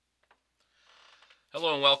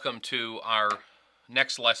Hello and welcome to our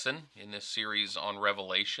next lesson in this series on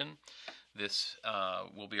Revelation. This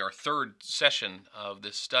will be our third session of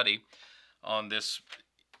this study on this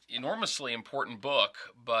enormously important book,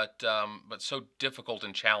 but so difficult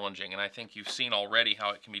and challenging. And I think you've seen already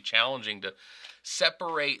how it can be challenging to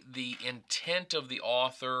separate the intent of the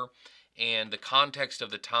author and the context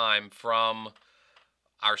of the time from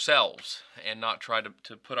ourselves and not try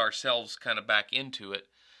to put ourselves kind of back into it.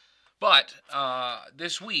 But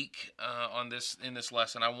this week, in this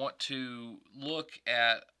lesson, I want to look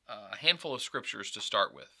at a handful of scriptures to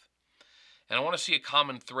start with, and I want to see a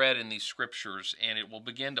common thread in these scriptures, and it will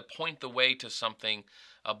begin to point the way to something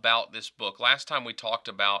about this book. Last time we talked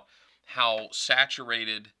about how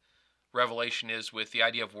saturated Revelation is with the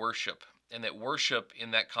idea of worship, and that worship in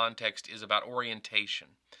that context is about orientation.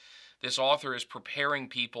 This author is preparing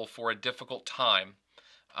people for a difficult time.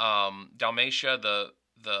 Dalmatia, the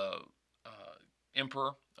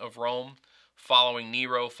emperor of Rome, following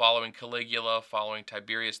Nero, following Caligula, following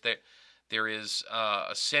Tiberius, there is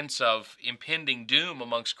a sense of impending doom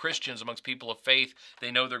amongst Christians, amongst people of faith.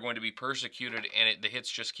 They know they're going to be persecuted, and the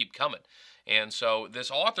hits just keep coming. And so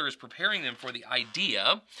this author is preparing them for the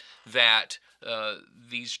idea that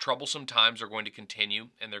these troublesome times are going to continue,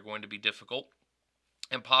 and they're going to be difficult,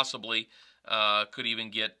 and possibly could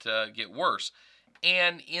even get worse.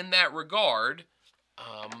 And in that regard,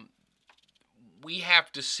 we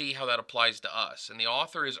have to see how that applies to us. And the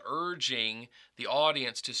author is urging the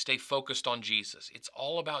audience to stay focused on Jesus. It's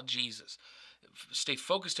all about Jesus. Stay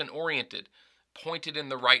focused and oriented, pointed in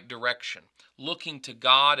the right direction, looking to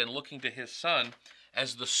God and looking to His Son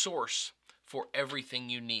as the source for everything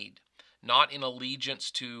you need. Not in allegiance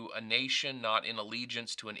to a nation, not in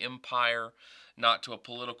allegiance to an empire, not to a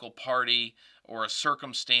political party or a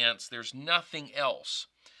circumstance. There's nothing else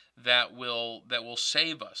that will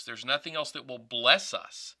save us. There's nothing else that will bless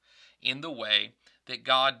us in the way that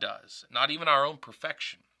God does, not even our own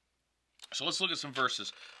perfection. So let's look at some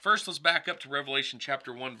verses. First, let's back up to Revelation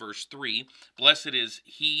chapter 1, verse 3. Blessed is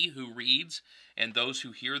he who reads, and those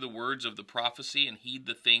who hear the words of the prophecy and heed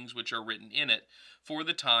the things which are written in it, for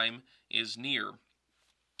the time is near.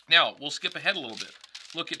 Now, we'll skip ahead a little bit.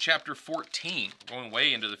 Look at chapter 14. We're going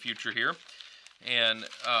way into the future here.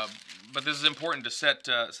 But this is important to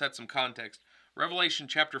set some context. Revelation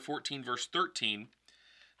chapter 14, verse 13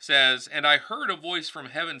 says, "And I heard a voice from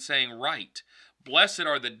heaven saying, Write, blessed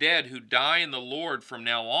are the dead who die in the Lord from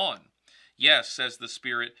now on. Yes, says the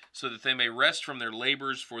Spirit, so that they may rest from their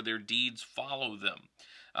labors, for their deeds follow them."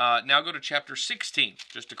 Now go to chapter 16,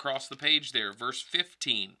 just across the page there, verse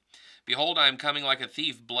 15. "Behold, I am coming like a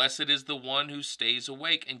thief. Blessed is the one who stays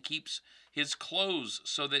awake and keeps his clothes,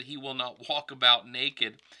 so that he will not walk about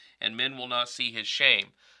naked, and men will not see his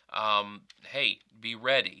shame." Hey, be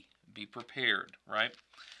ready, be prepared, right?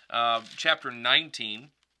 Chapter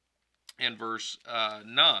 19 and verse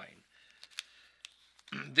 9.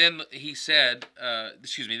 Then he said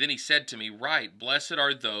to me, "Write, blessed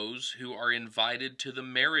are those who are invited to the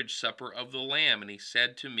marriage supper of the Lamb." And he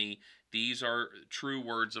said to me, "These are true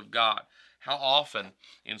words of God." How often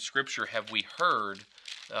in Scripture have we heard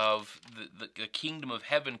of the kingdom of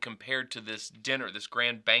heaven compared to this dinner, this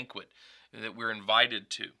grand banquet that we're invited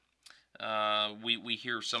to? We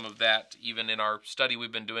hear some of that even in our study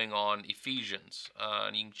we've been doing on Ephesians,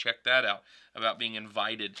 and you can check that out, about being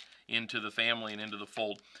invited into the family and into the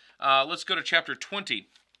fold. Let's go to chapter 20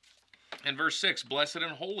 and verse 6. "Blessed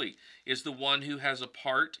and holy is the one who has a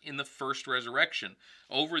part in the first resurrection.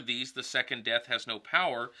 Over these the second death has no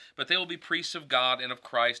power, but they will be priests of God and of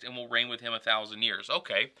Christ and will reign with him 1,000 years."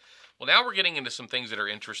 Okay, well now we're getting into some things that are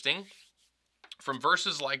interesting. From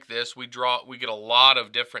verses like this, we get a lot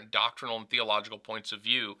of different doctrinal and theological points of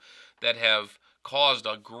view that have caused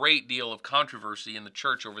a great deal of controversy in the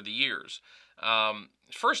church over the years.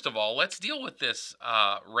 First of all, let's deal with this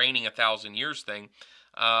reigning 1,000 years thing.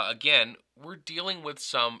 Again, we're dealing with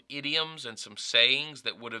some idioms and some sayings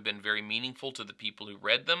that would have been very meaningful to the people who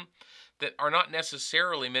read them that are not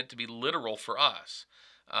necessarily meant to be literal for us.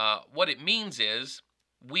 What it means is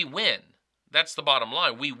we win. That's the bottom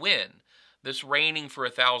line. We win. This reigning for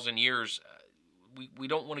 1,000 years, we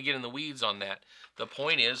don't want to get in the weeds on that. The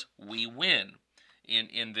point is we win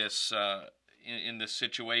in this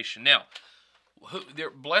situation. Now,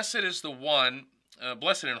 blessed is the one.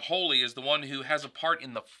 Blessed and holy is the one who has a part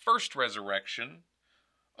in the first resurrection.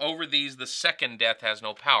 Over these, the second death has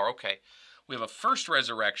no power. Okay, we have a first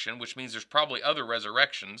resurrection, which means there's probably other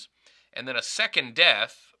resurrections, and then a second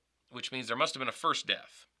death, which means there must have been a first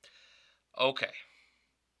death. Okay,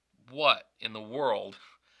 what in the world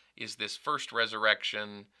is this first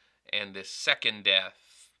resurrection and this second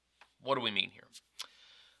death? What do we mean here?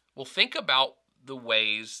 Well, think about the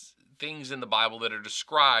things in the Bible that are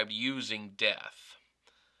described using death.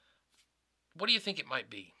 What do you think it might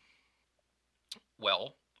be?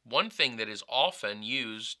 Well, one thing that is often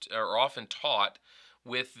used or often taught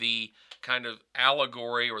with the kind of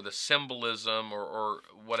allegory or the symbolism or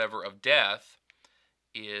whatever of death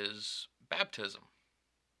is baptism.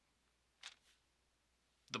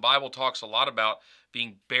 The Bible talks a lot about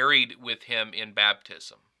being buried with him in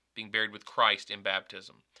baptism, being buried with Christ in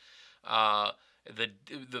baptism.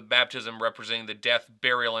 The baptism representing the death,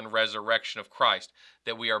 burial, and resurrection of Christ,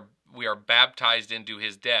 that we are baptized into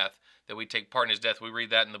his death, that we take part in his death. We read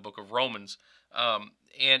that in the book of Romans.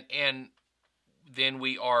 And then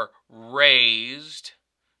we are raised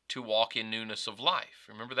to walk in newness of life.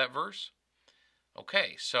 Remember that verse?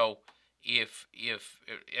 Okay, so if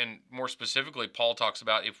and more specifically, Paul talks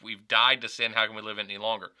about if we've died to sin, how can we live any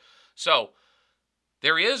longer? So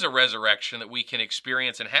there is a resurrection that we can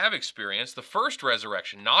experience and have experienced, the first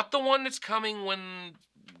resurrection, not the one that's coming when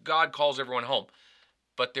God calls everyone home.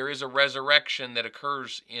 But there is a resurrection that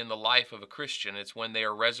occurs in the life of a Christian. It's when they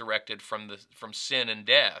are resurrected from sin and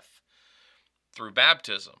death through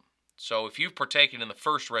baptism. So if you've partaken in the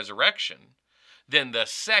first resurrection, then the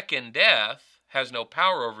second death has no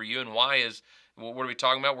power over you. And what are we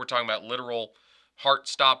talking about? We're talking about literal heart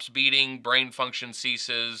stops beating, brain function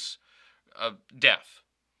ceases, death.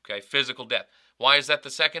 Okay, physical death. Why is that the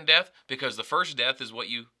second death? Because the first death is what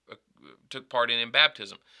you took part in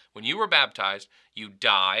baptism. When you were baptized, you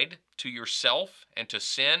died to yourself and to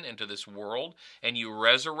sin and to this world, and you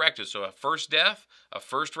resurrected. So a first death, a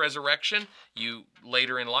first resurrection. You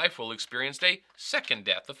later in life will experience a second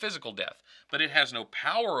death, a physical death. But it has no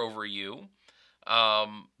power over you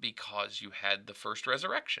because you had the first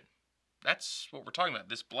resurrection. That's what we're talking about,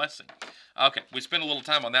 this blessing. Okay, we spent a little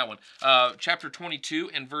time on that one. Chapter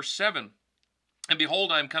 22 and verse 7. And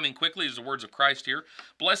behold, I am coming quickly, is the words of Christ here.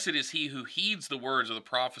 Blessed is he who heeds the words of the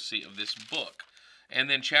prophecy of this book. And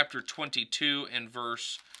then chapter 22 and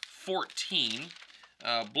verse 14.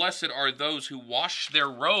 Blessed are those who wash their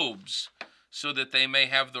robes, so that they may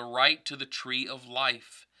have the right to the tree of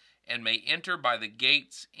life, and may enter by the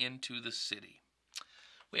gates into the city.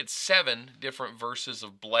 We had 7 different verses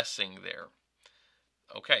of blessing there.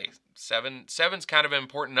 Okay, seven's kind of an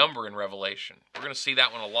important number in Revelation. We're going to see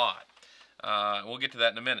that one a lot. We'll get to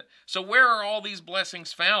that in a minute. So where are all these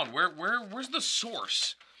blessings found? Where's the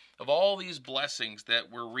source of all these blessings that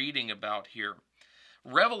we're reading about here?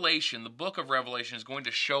 Revelation, the book of Revelation, is going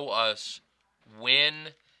to show us when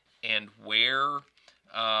and where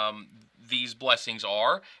these blessings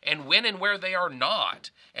are, and when and where they are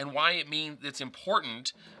not, and why it's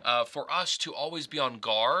important for us to always be on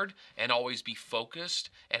guard and always be focused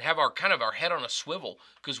and have our head on a swivel,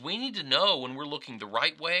 because we need to know when we're looking the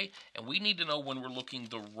right way, and we need to know when we're looking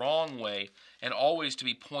the wrong way, and always to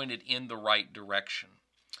be pointed in the right direction.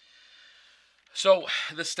 So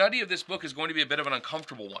the study of this book is going to be a bit of an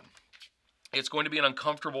uncomfortable one. It's going to be an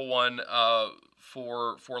uncomfortable one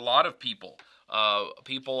for a lot of people.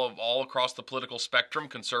 People of all across the political spectrum,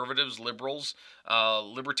 conservatives, liberals,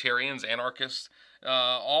 libertarians, anarchists,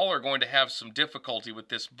 all are going to have some difficulty with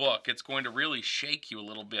this book. It's going to really shake you a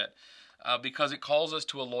little bit because it calls us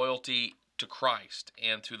to a loyalty to Christ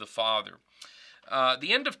and to the Father.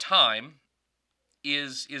 The end of time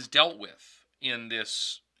is dealt with in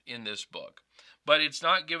this book, but it's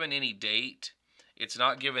not given any date. It's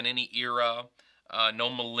not given any era, no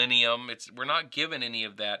millennium. We're not given any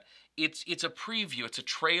of that. It's a preview. It's a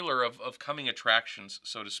trailer of coming attractions,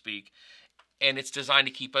 so to speak, and it's designed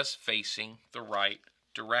to keep us facing the right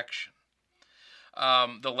direction.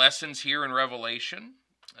 The lessons here in Revelation,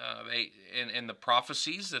 and the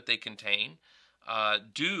prophecies that they contain,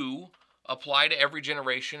 do apply to every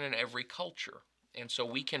generation and every culture, and so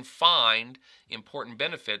we can find important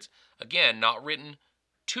benefits. Again, not written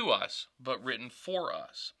to us, but written for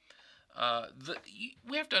us.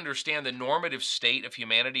 We have to understand the normative state of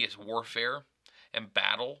humanity is warfare and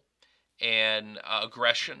battle and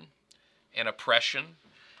aggression and oppression.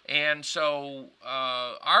 And so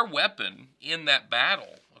our weapon in that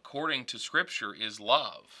battle, according to Scripture, is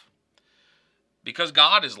love. Because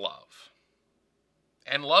God is love.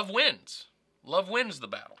 And love wins. Love wins the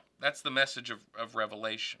battle. That's the message of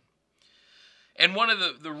Revelation. And one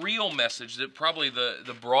of the real message, that probably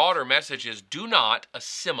the broader message, is do not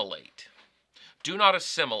assimilate. Do not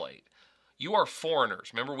assimilate. You are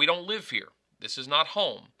foreigners. Remember, we don't live here. This is not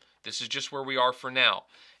home. This is just where we are for now.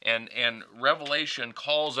 And Revelation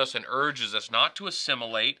calls us and urges us not to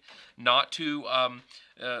assimilate, not to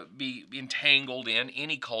be entangled in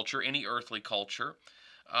any culture, any earthly culture.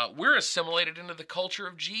 We're assimilated into the culture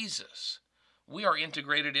of Jesus. we are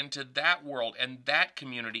integrated into that world and that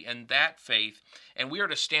community and that faith, and we are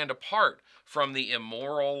to stand apart from the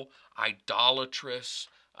immoral, idolatrous,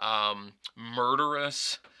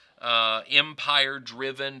 murderous,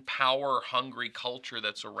 empire-driven, power-hungry culture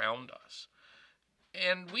that's around us.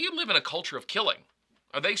 And we live in a culture of killing.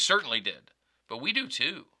 They certainly did, but we do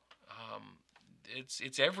too.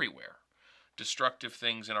 It's everywhere. Destructive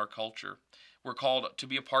things in our culture. We're called to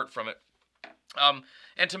be apart from it.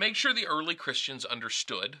 And to make sure the early Christians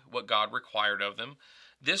understood what God required of them,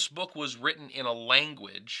 this book was written in a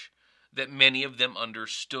language that many of them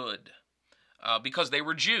understood because they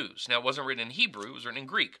were Jews. Now, it wasn't written in Hebrew, it was written in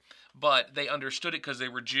Greek, but they understood it because they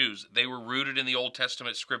were Jews. They were rooted in the Old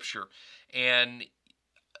Testament scripture, and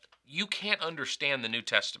you can't understand the New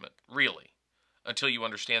Testament, really, until you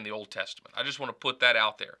understand the Old Testament. I just want to put that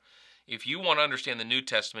out there. If you want to understand the New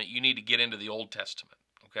Testament, you need to get into the Old Testament,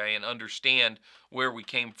 okay, and understand where we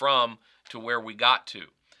came from to where we got to.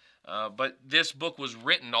 But this book was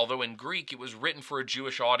written, although in Greek, it was written for a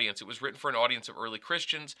Jewish audience. It was written for an audience of early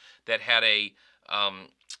Christians that had an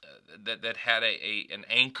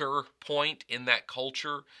anchor point in that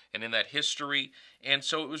culture and in that history, and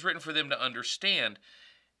so it was written for them to understand.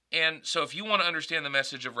 And so if you want to understand the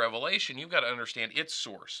message of Revelation, you've got to understand its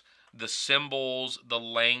source. The symbols, the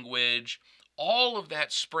language, all of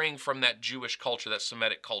that spring from that Jewish culture, that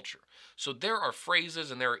Semitic culture. So there are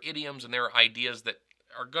phrases and there are idioms and there are ideas that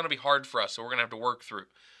are going to be hard for us, so we're going to have to work through.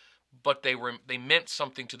 But they meant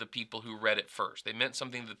something to the people who read it first. They meant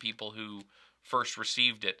something to the people who first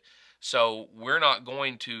received it. So we're not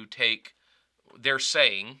going to take their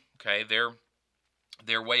saying, okay, their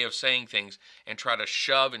way of saying things, and try to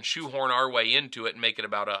shove and shoehorn our way into it and make it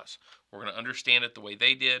about us. We're going to understand it the way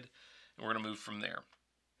they did, and we're going to move from there.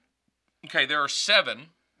 Okay, there are 7,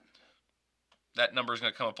 that number is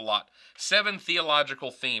going to come up a lot, 7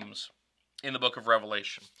 theological themes in the book of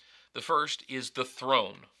Revelation. The first is the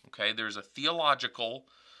throne. Okay, there's a theological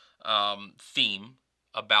theme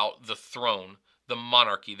about the throne, the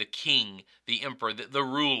monarchy, the king, the emperor, the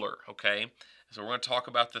ruler. Okay, so we're going to talk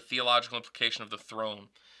about the theological implication of the throne.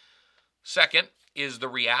 Second is the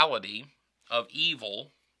reality of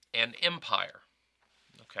evil and empire.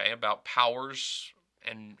 Okay, about powers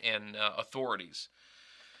and authorities.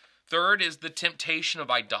 Third is the temptation of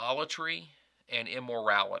idolatry and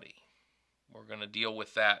immorality. We're going to deal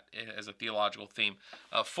with that as a theological theme.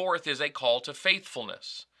 Fourth is a call to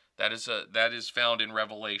faithfulness. That is found in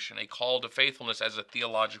Revelation, a call to faithfulness as a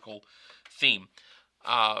theological theme.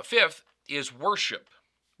 Fifth is worship.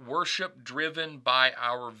 Worship driven by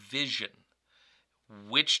our vision.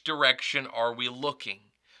 Which direction are we looking?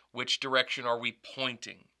 Which direction are we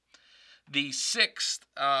pointing? The sixth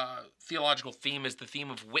theological theme is the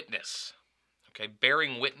theme of witness. Okay,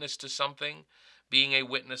 bearing witness to something, being a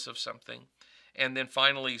witness of something. And then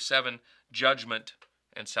finally, 7, judgment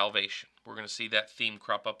and salvation. We're going to see that theme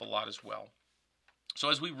crop up a lot as well. So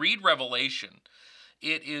as we read Revelation,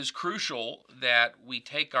 it is crucial that we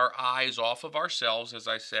take our eyes off of ourselves, as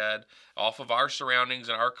I said, off of our surroundings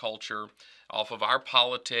and our culture, off of our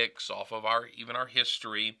politics, off of even our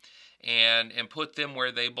history, and put them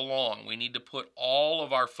where they belong. We need to put all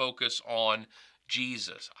of our focus on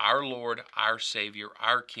Jesus, our Lord, our Savior,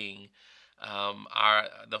 our King, and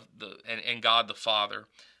God the Father.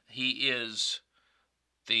 He is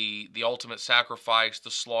the ultimate sacrifice, the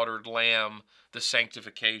slaughtered lamb, the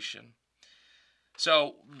sanctification.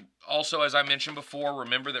 So, also, as I mentioned before,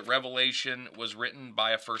 remember that Revelation was written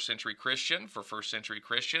by a first century Christian for first century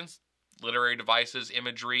Christians. Literary devices,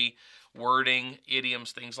 imagery, wording,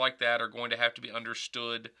 idioms, things like that are going to have to be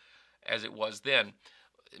understood as it was then.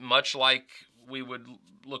 Much like we would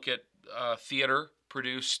look at theater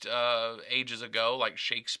produced ages ago, like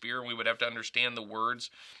Shakespeare, and we would have to understand the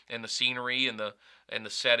words and the scenery and the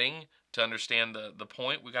setting to understand the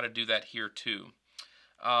point. We got to do that here too.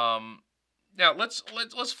 Now let's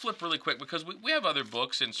flip really quick, because we have other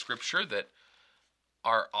books in Scripture that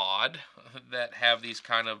are odd, that have these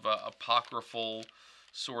kind of apocryphal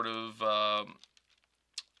sort of, I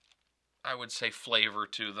would say, flavor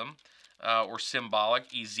to them. Or symbolic.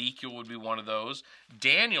 Ezekiel would be one of those.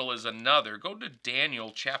 Daniel is another. Go to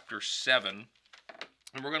Daniel chapter 7,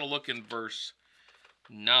 and we're going to look in verse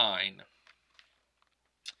 9.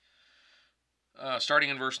 Starting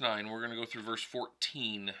in verse 9, we're going to go through verse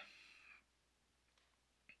 14.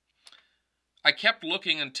 I kept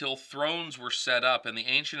looking until thrones were set up, and the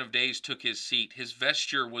Ancient of Days took his seat. His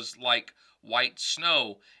vesture was like white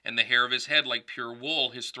snow, and the hair of his head like pure wool.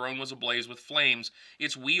 His throne was ablaze with flames.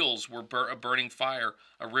 Its wheels were a burning fire.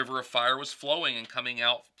 A river of fire was flowing and coming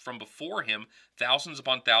out from before him. Thousands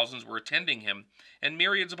upon thousands were attending him, and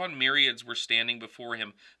myriads upon myriads were standing before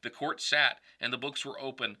him. The court sat, and the books were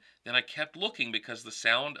open. Then I kept looking, because the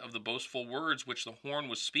sound of the boastful words which the horn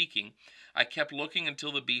was speaking. I kept looking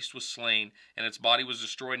until the beast was slain, and its body was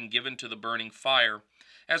destroyed and given to the burning fire.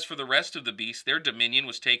 As for the rest of the beasts, their dominion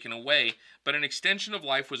was taken away, but an extension of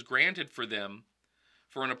life was granted for them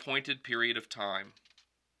for an appointed period of time.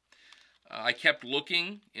 I kept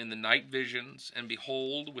looking in the night visions, and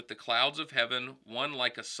behold, with the clouds of heaven, one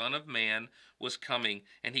like a son of man was coming,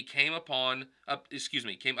 and he came up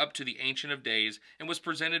to the Ancient of Days, and was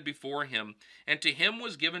presented before him. And to him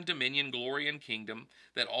was given dominion, glory, and kingdom,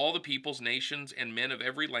 that all the peoples, nations, and men of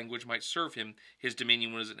every language might serve him. His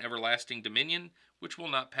dominion was an everlasting dominion, which will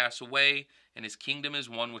not pass away, and his kingdom is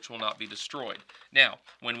one which will not be destroyed. Now,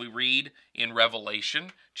 when we read in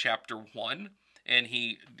Revelation chapter 1, and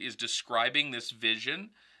he is describing this vision,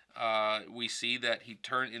 we see that he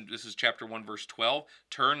turned, and this is chapter 1, verse 12,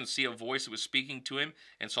 turned and see a voice that was speaking to him,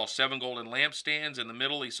 and saw 7 golden lampstands. In the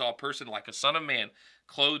middle he saw a person like a son of man,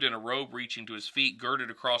 clothed in a robe reaching to his feet,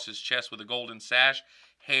 girded across his chest with a golden sash.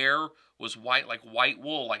 Hair was white like white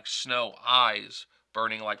wool, like snow, eyes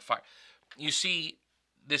burning like fire. You see,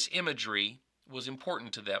 this imagery was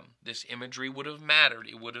important to them. This imagery would have mattered.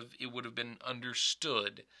 It would have been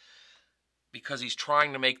understood, because he's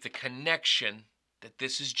trying to make the connection that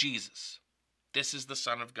this is Jesus. This is the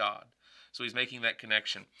Son of God. So he's making that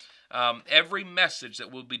connection. Every message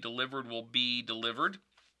that will be delivered,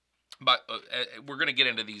 but we're going to get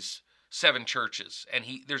into these 7 churches, and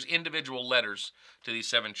there's individual letters to these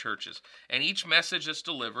 7 churches, and each message that's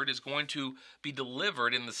delivered is going to be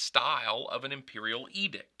delivered in the style of an imperial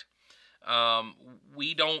edict.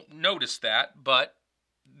 We don't notice that, but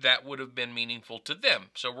that would have been meaningful to them.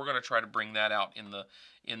 So we're going to try to bring that out in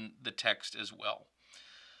the text as well.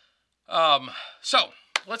 So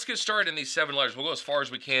let's get started in these 7 letters. We'll go as far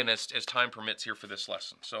as we can as time permits here for this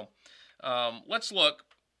lesson. So let's look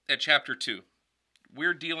at chapter 2.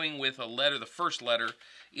 We're dealing with a letter, the first letter.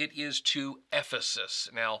 It is to Ephesus.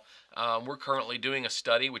 Now, we're currently doing a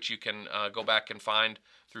study, which you can go back and find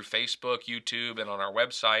through Facebook, YouTube, and on our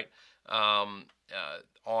website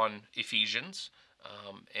on Ephesians.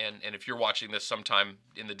 And if you're watching this sometime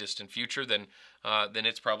in the distant future, then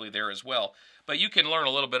it's probably there as well. But you can learn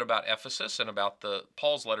a little bit about Ephesus and about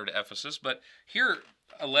Paul's letter to Ephesus. But here,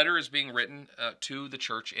 a letter is being written to the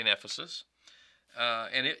church in Ephesus,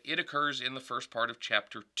 and it occurs in the first part of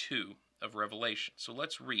chapter 2 of Revelation. So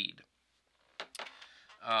let's read.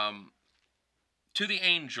 To the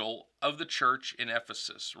angel of the church in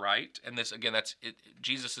Ephesus, right? And this, again, that's it.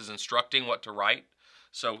 Jesus is instructing what to write.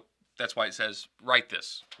 So that's why it says, write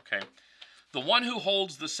this, okay? The one who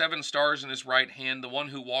holds the 7 stars in his right hand, the one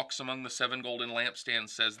who walks among the 7 golden lampstands,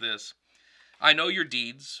 says this: I know your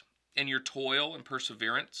deeds, and your toil and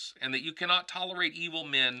perseverance, and that you cannot tolerate evil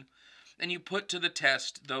men, and you put to the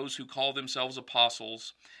test those who call themselves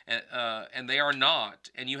apostles, and they are not,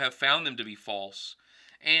 and you have found them to be false.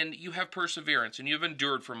 And you have perseverance, and you have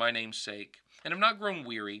endured for my name's sake, and have not grown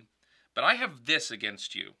weary. But I have this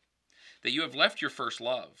against you, that you have left your first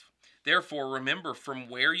love. Therefore, remember from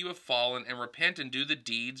where you have fallen, and repent and do the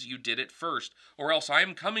deeds you did at first. Or else I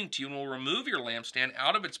am coming to you and will remove your lampstand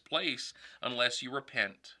out of its place unless you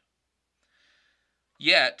repent.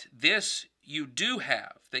 Yet this you do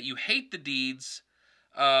have, that you hate the deeds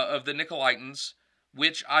of the Nicolaitans,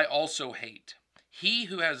 which I also hate. He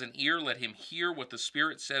who has an ear, let him hear what the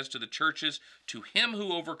Spirit says to the churches. To him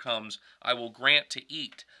who overcomes, I will grant to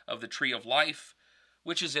eat of the tree of life,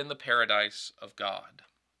 which is in the paradise of God.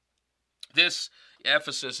 This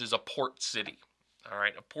Ephesus is a port city, all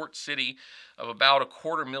right, a port city of about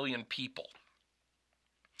 250,000 people.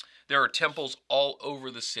 There are temples all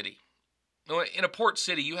over the city. In a port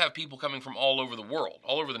city, you have people coming from all over the world,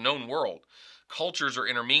 all over the known world. Cultures are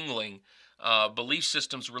intermingling. Belief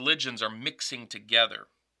systems, religions are mixing together.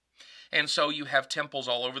 And so you have temples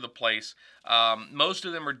all over the place. Most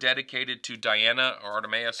of them are dedicated to Diana or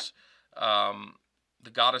Artemis, the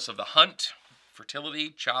goddess of the hunt, fertility,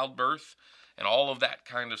 childbirth, and all of that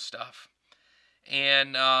kind of stuff.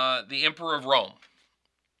 And the Emperor of Rome,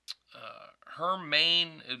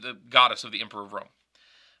 the goddess of the Emperor of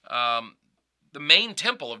Rome. The main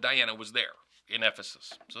temple of Diana was there in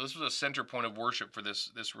Ephesus. So this was a center point of worship for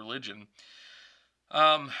this religion.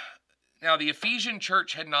 Now the Ephesian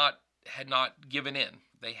church had not given in.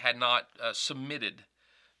 They had not submitted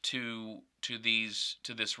to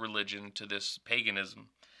this religion, to this paganism.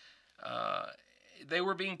 They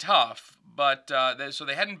were being tough, so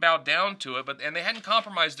they hadn't bowed down to it, and they hadn't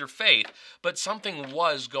compromised their faith, but something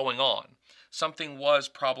was going on. Something was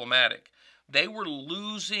problematic. They were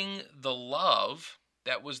losing the love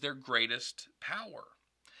that was their greatest power.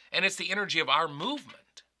 And it's the energy of our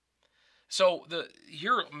movement. So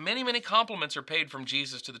here, many compliments are paid from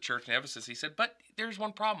Jesus to the church in Ephesus. He said, but there's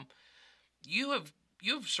one problem. You've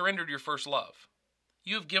surrendered your first love.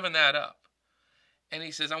 You have given that up. And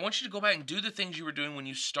he says, I want you to go back and do the things you were doing when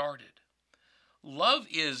you started. Love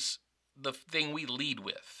is the thing we lead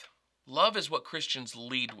with. Love is what Christians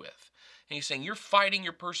lead with. And he's saying, you're fighting,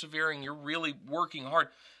 you're persevering, you're really working hard,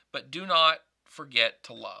 but do not forget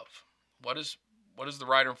to love. What does the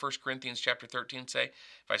writer in 1 Corinthians chapter 13 say?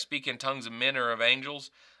 If I speak in tongues of men or of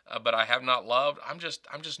angels, but I have not loved, I'm just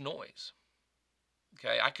noise.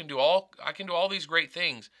 Okay, I can do all these great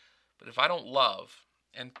things, but if I don't love,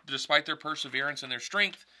 and despite their perseverance and their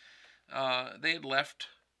strength, they had left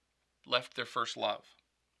their first love.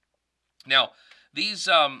 Now, these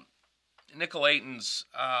Nicolaitans,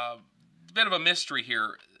 a bit of a mystery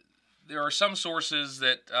here. There are some sources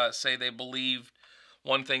that say they believed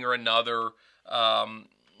one thing or another,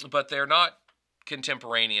 but they're not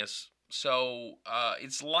contemporaneous. So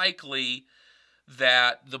it's likely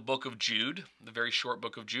that the book of Jude, the very short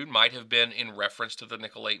book of Jude, might have been in reference to the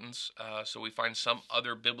Nicolaitans. So we find some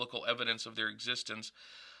other biblical evidence of their existence.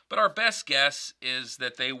 But our best guess is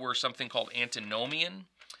that they were something called antinomian.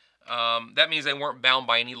 That means they weren't bound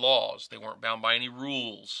by any laws. They weren't bound by any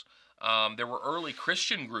rules. There were early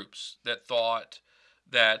Christian groups that thought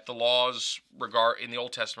that the laws in the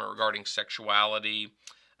Old Testament regarding sexuality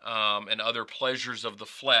and other pleasures of the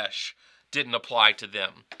flesh didn't apply to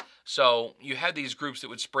them. So you had these groups that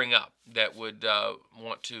would spring up that would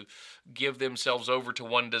want to give themselves over to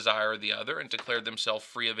one desire or the other and declare themselves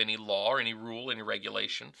free of any law or any rule, any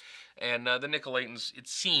regulation. And the Nicolaitans, it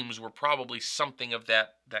seems, were probably something of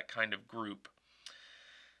that kind of group.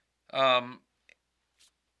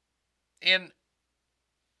 And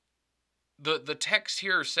the text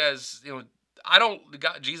here says,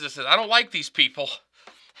 Jesus says, I don't like these people,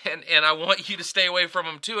 and I want you to stay away from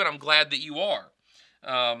them too, and I'm glad that you are.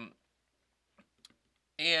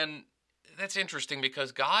 And that's interesting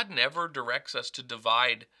because God never directs us to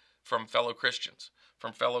divide from fellow Christians,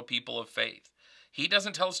 from fellow people of faith. He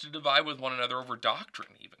doesn't tell us to divide with one another over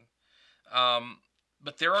doctrine even.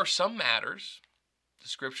 But there are some matters, the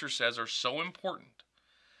Scripture says, are so important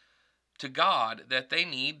to God that they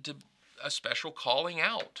need a special calling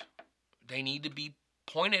out. They need to be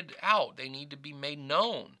pointed out. They need to be made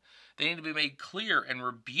known. They need to be made clear and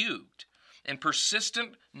rebuked. And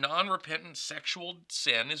persistent, non-repentant sexual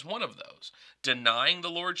sin is one of those. Denying the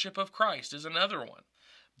lordship of Christ is another one.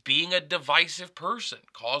 Being a divisive person,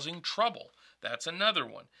 causing trouble, that's another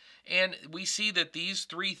one. And we see that these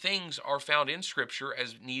three things are found in Scripture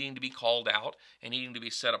as needing to be called out and needing to be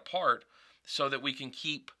set apart so that we can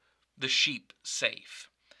keep the sheep safe.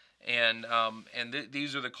 And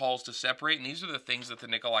these are the calls to separate, and these are the things that the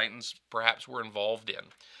Nicolaitans perhaps were involved in,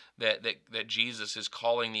 that Jesus is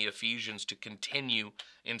calling the Ephesians to continue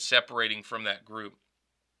in separating from that group.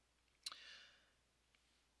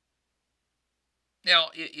 Now,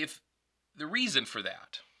 if the reason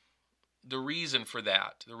that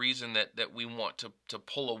we want to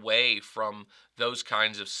pull away from those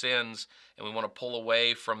kinds of sins, and we want to pull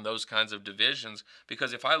away from those kinds of divisions,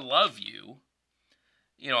 because if I love you,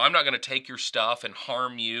 I'm not going to take your stuff and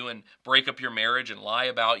harm you and break up your marriage and lie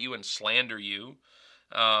about you and slander you,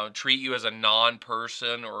 treat you as a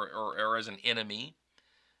non-person or as an enemy.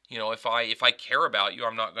 If I care about you,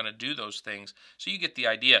 I'm not going to do those things. So you get the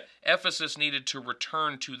idea. Ephesus needed to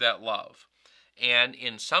return to that love. And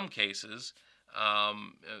in some cases,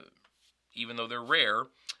 even though they're rare,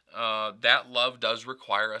 that love does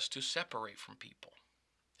require us to separate from people.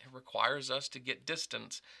 It requires us to get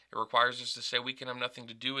distance. It requires us to say we can have nothing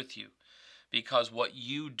to do with you, because what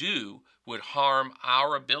you do would harm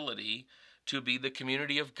our ability to be the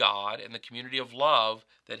community of God and the community of love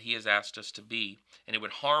that He has asked us to be, and it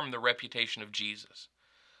would harm the reputation of Jesus.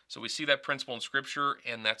 So we see that principle in Scripture,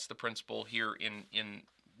 and that's the principle here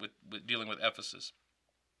with dealing with Ephesus.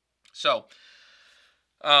 So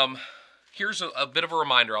here's a bit of a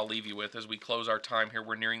reminder I'll leave you with as we close our time here.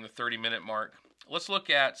 We're nearing the 30-minute mark. Let's look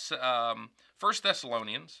at 1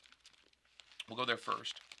 Thessalonians. We'll go there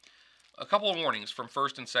first. A couple of warnings from 1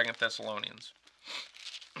 and 2 Thessalonians.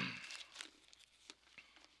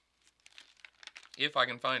 If I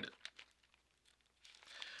can find it.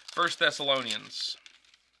 1 Thessalonians.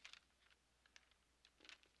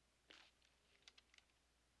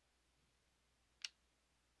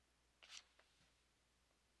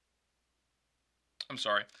 I'm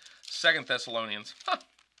sorry. 2 Thessalonians.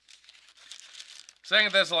 2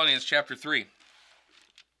 Thessalonians chapter 3,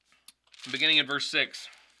 beginning in verse 6.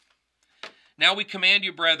 Now we command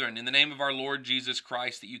you, brethren, in the name of our Lord Jesus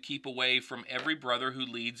Christ, that you keep away from every brother who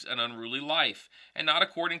leads an unruly life, and not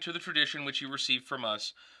according to the tradition which you received from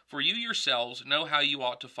us. For you yourselves know how you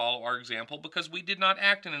ought to follow our example, because we did not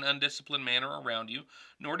act in an undisciplined manner around you,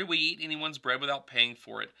 nor did we eat anyone's bread without paying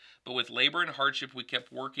for it. But with labor and hardship we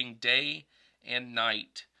kept working day and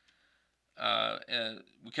night.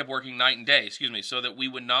 We kept working night and day, so that we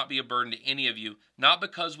would not be a burden to any of you, not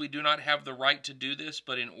because we do not have the right to do this,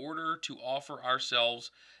 but in order to offer ourselves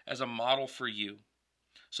as a model for you,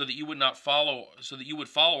 so that you would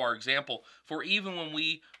follow our example. For even when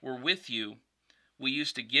we were with you, we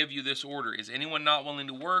used to give you this order: is anyone not willing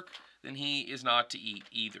to work? Then he is not to eat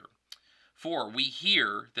either. For we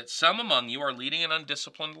hear that some among you are leading an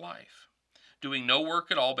undisciplined life, doing no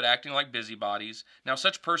work at all, but acting like busybodies. Now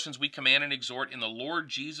such persons we command and exhort in the Lord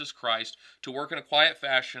Jesus Christ to work in a quiet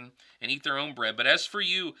fashion and eat their own bread. But as for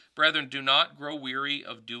you, brethren, do not grow weary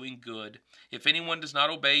of doing good. If anyone does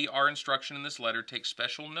not obey our instruction in this letter, take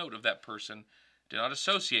special note of that person. Do not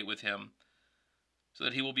associate with him, so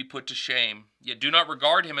that he will be put to shame. Yet do not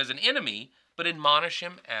regard him as an enemy, but admonish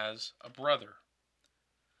him as a brother.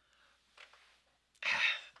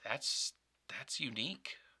 That's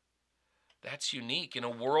unique. That's unique in a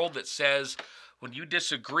world that says when you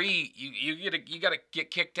disagree, you got to get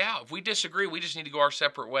kicked out. If we disagree, we just need to go our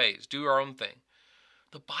separate ways, do our own thing.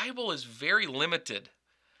 The Bible is very limited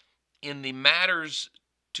in the matters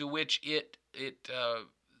to which it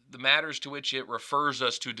refers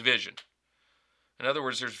us to division. In other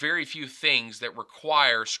words, there's very few things that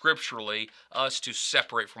require scripturally us to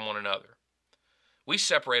separate from one another. We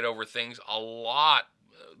separate over things a lot.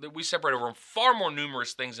 We separate over far more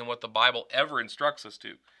numerous things than what the Bible ever instructs us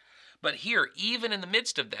to. But here, even in the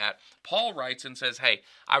midst of that, Paul writes and says, hey,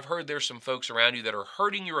 I've heard there's some folks around you that are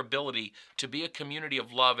hurting your ability to be a community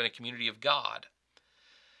of love and a community of God.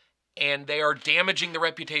 And they are damaging the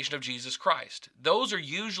reputation of Jesus Christ. Those are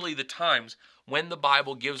usually the times when the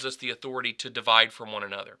Bible gives us the authority to divide from one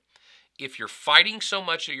another. If you're fighting so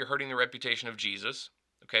much that you're hurting the reputation of Jesus,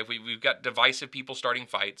 okay, if we've got divisive people starting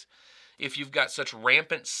fights, if you've got such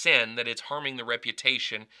rampant sin that it's harming the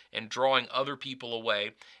reputation and drawing other people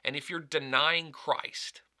away, and if you're denying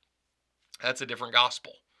Christ, that's a different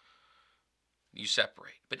gospel. You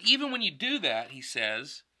separate. But even when you do that, he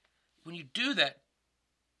says, when you do that,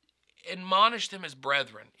 admonish them as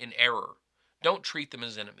brethren in error. Don't treat them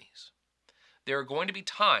as enemies. There are going to be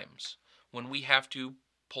times when we have to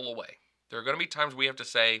pull away. There are going to be times we have to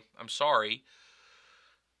say, I'm sorry,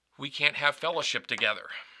 we can't have fellowship together,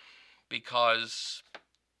 because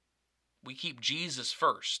we keep Jesus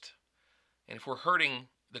first. And if we're hurting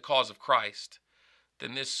the cause of Christ,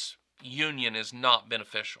 then this union is not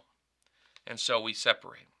beneficial. And so we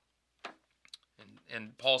separate.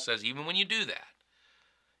 And Paul says, even when you do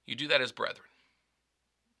that as brethren,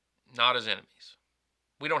 not as enemies.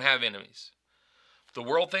 We don't have enemies. The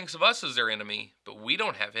world thinks of us as their enemy, but we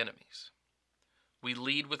don't have enemies. We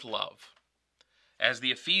lead with love. As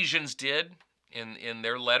the Ephesians did in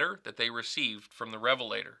their letter that they received from the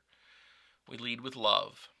Revelator, we lead with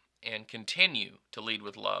love and continue to lead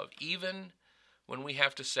with love, even when we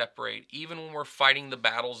have to separate, even when we're fighting the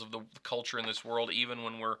battles of the culture in this world, even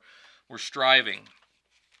when we're striving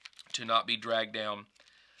to not be dragged down.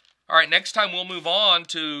 All right, next time we'll move on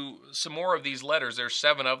to some more of these letters. There's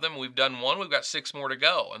 7 of them. We've done 1. We've got 6 more to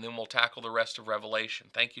go, and then we'll tackle the rest of Revelation.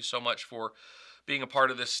 Thank you so much for being a part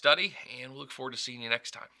of this study, and we look forward to seeing you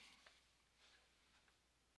next time.